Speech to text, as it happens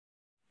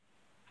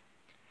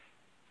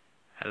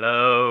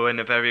Hello and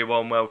a very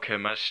warm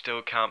welcome. I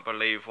still can't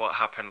believe what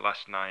happened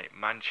last night.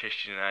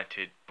 Manchester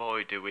United,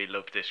 boy do we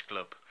love this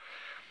club.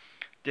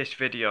 This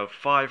video,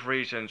 5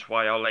 reasons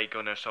why Ole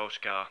Gunnar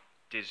Solskjaer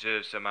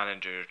deserves the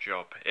manager's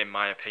job, in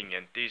my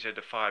opinion. These are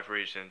the 5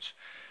 reasons.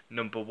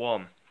 Number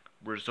 1,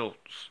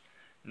 results.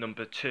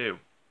 Number 2,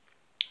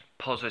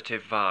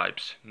 positive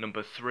vibes.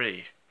 Number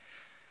 3,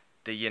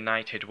 the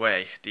United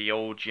way, the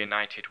old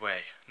United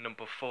way.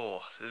 Number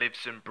 4,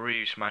 lives and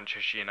breathes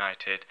Manchester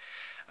United.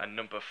 And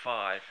number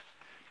 5,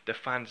 the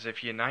fans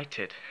of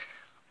United,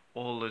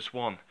 all as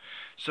one.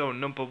 So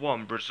number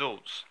 1,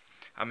 results.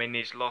 I mean,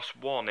 he's lost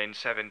 1 in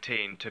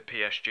 17 to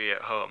PSG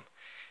at home.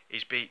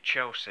 He's beat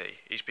Chelsea,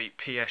 he's beat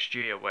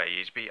PSG away,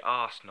 he's beat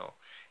Arsenal,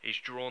 he's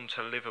drawn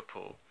to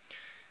Liverpool.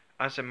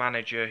 As a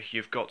manager,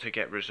 you've got to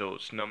get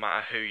results no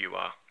matter who you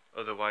are,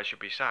 otherwise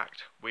you'll be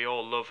sacked. We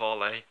all love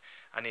Ole,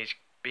 and he's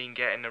been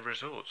getting the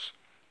results.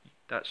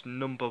 That's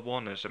number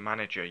 1 as a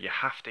manager. You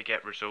have to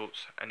get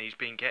results, and he's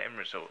been getting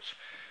results.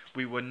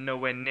 We were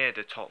nowhere near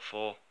the top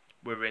 4.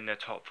 We're in the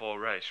top 4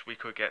 race. We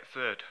could get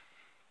 3rd.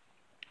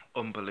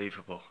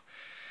 Unbelievable.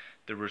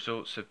 The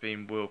results have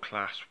been world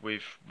class.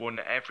 We've won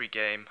every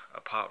game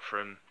apart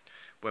from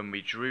when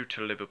we drew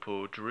to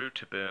Liverpool, drew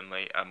to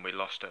Burnley, and we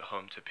lost at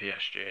home to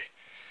PSG.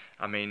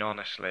 I mean,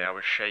 honestly, I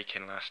was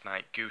shaking last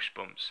night.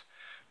 Goosebumps.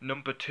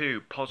 Number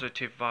 2,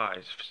 positive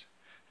vibes.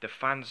 The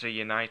fans are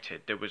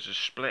united. There was a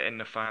split in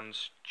the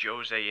fans.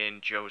 Jose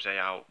in, Jose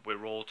out.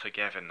 We're all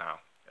together now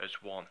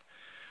as one.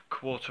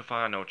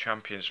 Quarter-final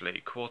Champions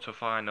League.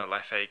 Quarter-final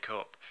FA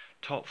Cup.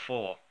 Top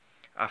 4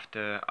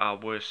 after our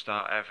worst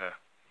start ever.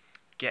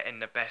 Getting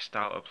the best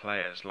out of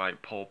players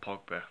like Paul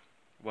Pogba.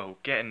 Well,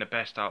 getting the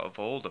best out of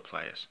all the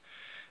players.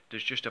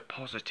 There's just a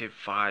positive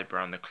vibe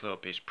around the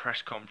club. His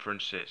press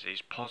conferences,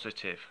 he's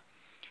positive.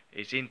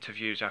 His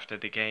interviews after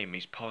the game,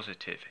 he's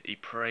positive. He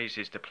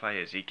praises the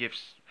players. He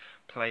gives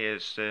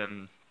players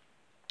a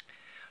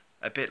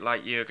bit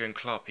like Jurgen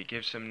Klopp. He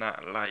gives them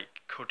that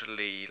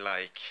cuddly,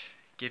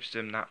 gives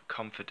them that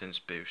confidence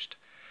boost.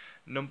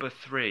 Number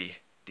 3,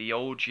 the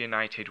old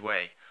United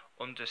way.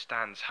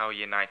 Understands how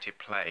United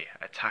play,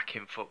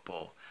 attacking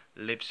football,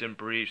 lives and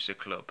breathes the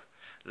club.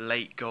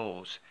 Late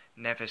goals,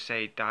 never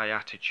say die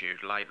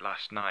attitude like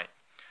last night.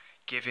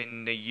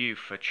 Giving the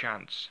youth a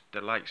chance, the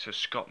likes of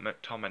Scott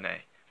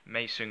McTominay,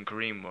 Mason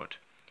Greenwood,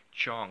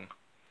 Chong.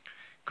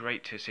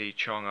 Great to see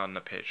Chong on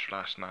the pitch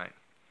last night.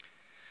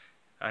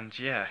 And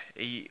yeah,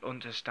 he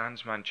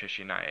understands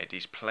Manchester United.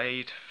 He's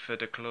played for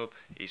the club,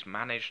 he's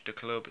managed the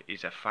club,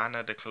 he's a fan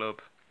of the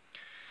club.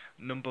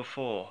 Number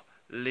 4,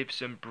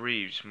 lives and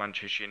breathes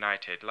Manchester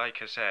United.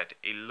 Like I said,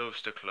 he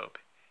loves the club.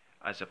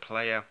 As a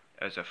player,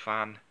 as a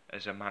fan,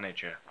 as a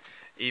manager.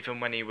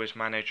 Even when he was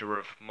manager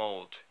of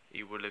Mould,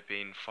 he would have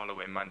been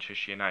following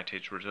Manchester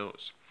United's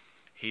results.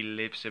 He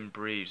lives and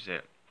breathes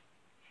it.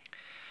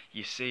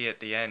 You see at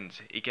the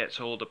end, he gets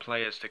all the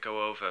players to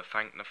go over,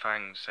 thank the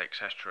fans,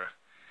 etc.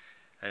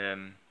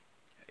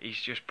 He's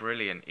just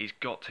brilliant. He's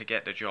got to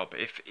get the job.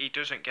 If he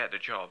doesn't get the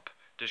job,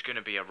 there's going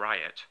to be a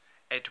riot.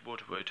 Ed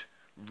Woodward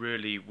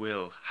really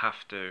will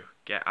have to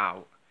get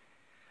out.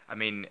 I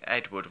mean,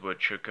 Ed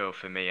Woodward should go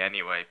for me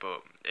anyway,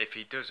 but if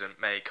he doesn't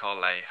make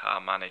Ole our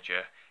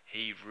manager,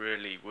 he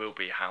really will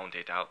be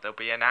hounded out. There'll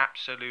be an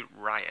absolute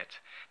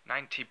riot.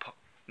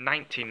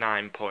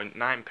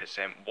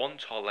 99.9%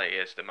 want Ole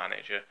as the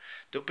manager.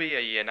 There'll be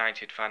a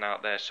United fan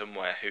out there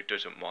somewhere who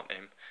doesn't want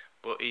him,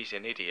 but he's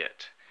an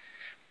idiot.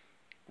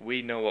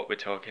 We know what we're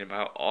talking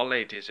about.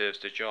 Ole deserves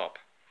the job.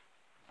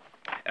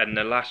 And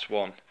the last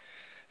one,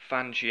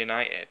 fans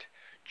united.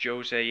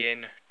 Jose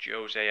in,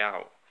 Jose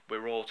out.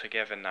 We're all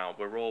together now.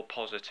 We're all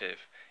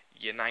positive.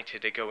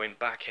 United are going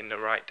back in the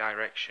right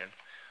direction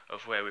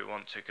of where we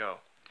want to go.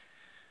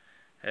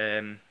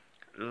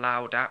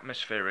 Loud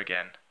atmosphere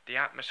again. The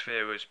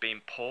atmosphere has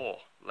been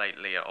poor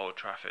lately at Old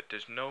Trafford.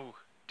 There's no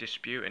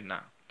disputing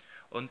that.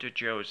 Under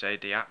Jose,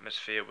 the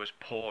atmosphere was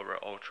poor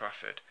at Old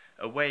Trafford.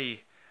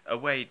 Away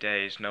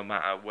days, no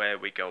matter where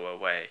we go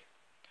away.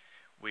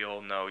 We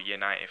all know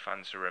United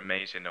fans are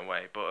amazing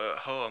away, but at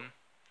home,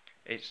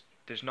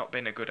 there's not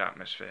been a good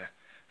atmosphere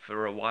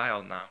for a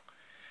while now.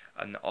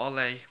 And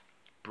Ole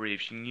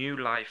breathes new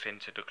life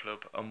into the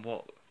club, and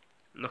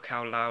look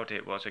how loud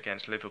it was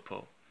against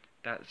Liverpool.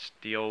 That's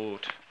the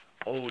old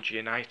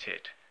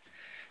United.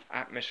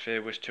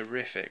 Atmosphere was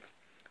terrific.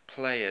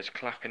 Players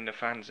clapping the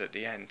fans at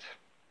the end.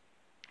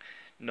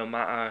 No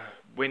matter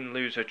win,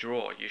 lose or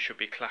draw, you should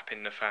be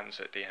clapping the fans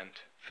at the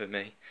end, for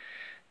me.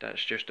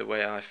 That's just the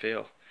way I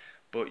feel.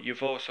 But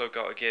you've also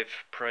got to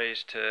give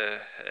praise to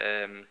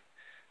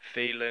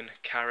Phelan,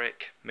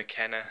 Carrick,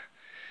 McKenna,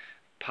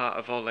 part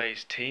of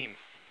Ole's team.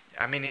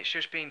 I mean, it's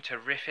just been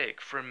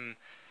terrific from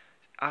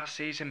our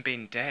season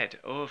being dead,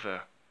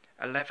 over.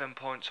 11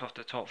 points off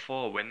the top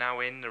 4. We're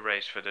now in the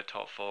race for the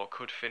top 4.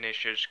 Could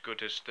finish as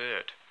good as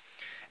 3rd.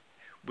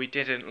 We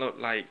didn't look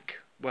like,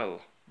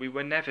 well, we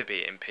were never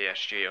beating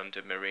PSG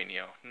under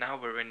Mourinho. Now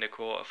we're in the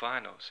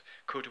quarterfinals.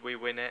 Could we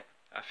win it?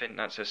 I think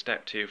that's a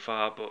step too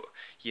far, but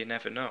you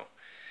never know.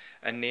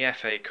 And the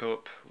FA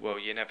Cup, well,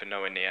 you never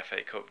know in the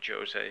FA Cup.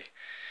 Jose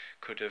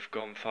could have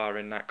gone far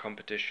in that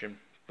competition,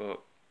 but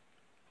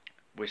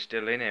we're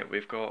still in it.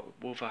 We've got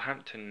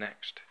Wolverhampton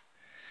next,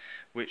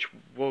 which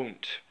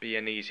won't be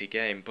an easy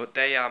game. But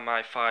they are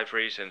my 5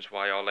 reasons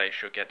why Ole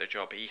should get the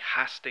job. He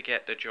has to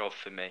get the job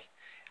for me.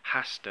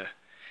 Has to.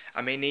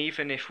 I mean,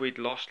 even if we'd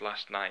lost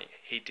last night,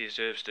 he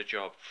deserves the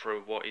job for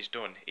what he's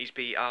done. He's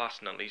beat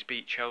Arsenal, he's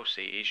beat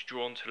Chelsea, he's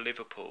drawn to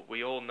Liverpool.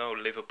 We all know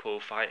Liverpool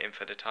fighting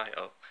for the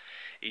title.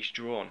 He's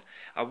drawn.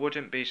 I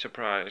wouldn't be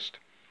surprised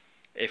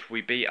if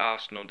we beat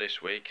Arsenal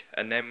this week,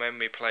 and then when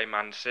we play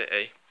Man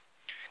City,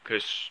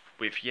 because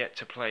we've yet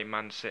to play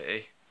Man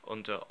City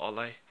under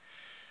Ole,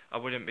 I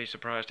wouldn't be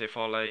surprised if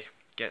Ole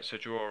gets a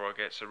draw or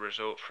gets a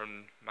result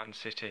from Man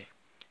City.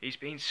 He's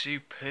been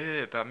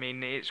superb. I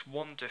mean, it's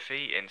 1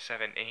 defeat in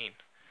 17.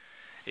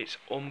 It's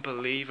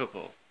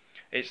unbelievable.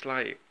 It's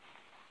like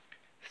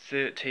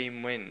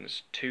 13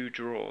 wins, 2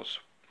 draws.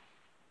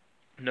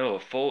 No,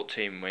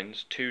 14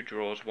 wins, 2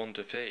 draws, 1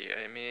 defeat.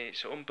 I mean,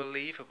 it's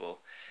unbelievable.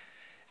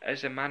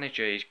 As a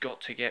manager, he's got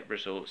to get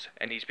results,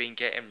 and he's been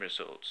getting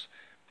results.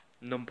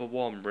 Number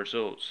 1,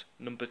 results.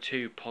 Number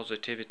 2,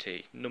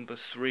 positivity. Number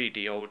 3,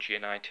 the old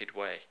United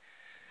way.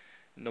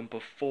 Number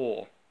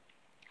 4,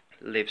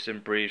 lives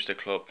and breathes the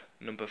club.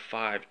 Number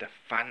 5, the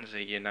fans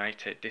are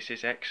united. This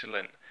is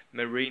excellent.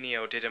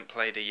 Mourinho didn't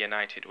play the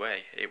United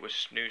way. It was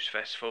snooze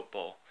fest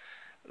football,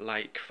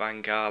 like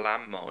Van Gaal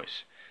and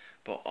Moyes.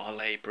 But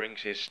Ole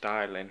brings his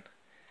style in.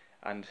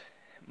 And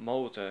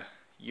Mulder,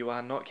 you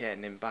are not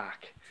getting him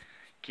back.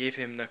 Give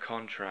him the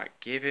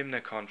contract. Give him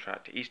the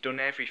contract. He's done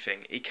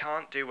everything. He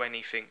can't do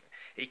anything.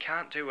 He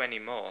can't do any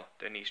more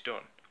than he's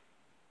done.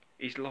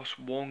 He's lost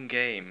 1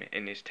 game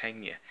in his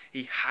tenure.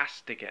 He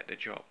has to get the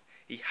job.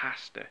 He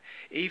has to.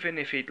 Even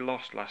if he'd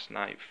lost last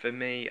night, for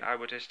me, I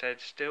would have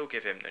said still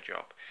give him the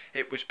job.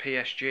 It was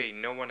PSG.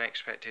 No one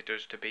expected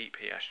us to beat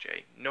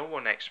PSG. No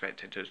one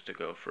expected us to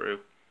go through.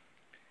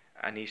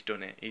 And he's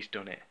done it. He's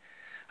done it.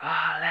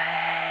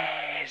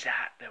 Ole's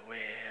at the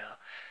wheel.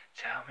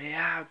 Tell me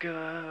how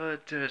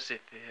good does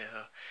it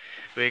feel?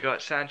 We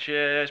got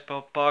Sanchez,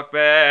 Paul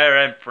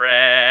Pogba and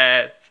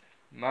Fred.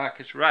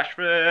 Marcus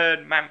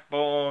Rashford,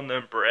 Mampon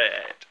and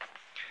Brett.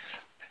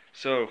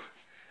 So,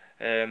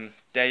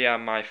 they are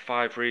my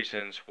 5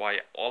 reasons why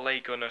Ole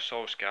Gunnar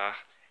Solskjaer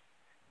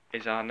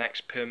is our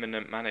next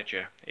permanent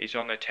manager. He's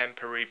on a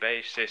temporary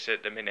basis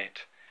at the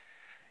minute.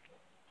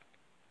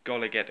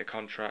 Gotta get the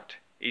contract.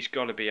 He's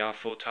gotta be our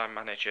full-time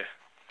manager.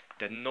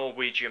 The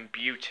Norwegian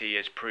beauty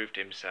has proved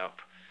himself.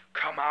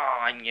 Come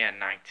on,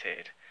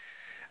 United.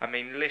 I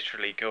mean,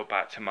 literally go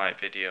back to my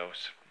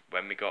videos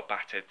when we got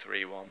battered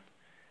 3-1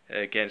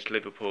 against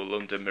Liverpool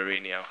under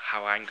Mourinho,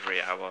 how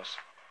angry I was.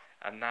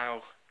 And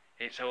now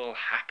it's all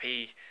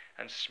happy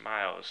and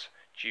smiles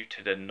due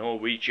to the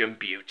Norwegian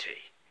beauty.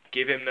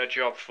 Give him the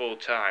job full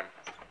time.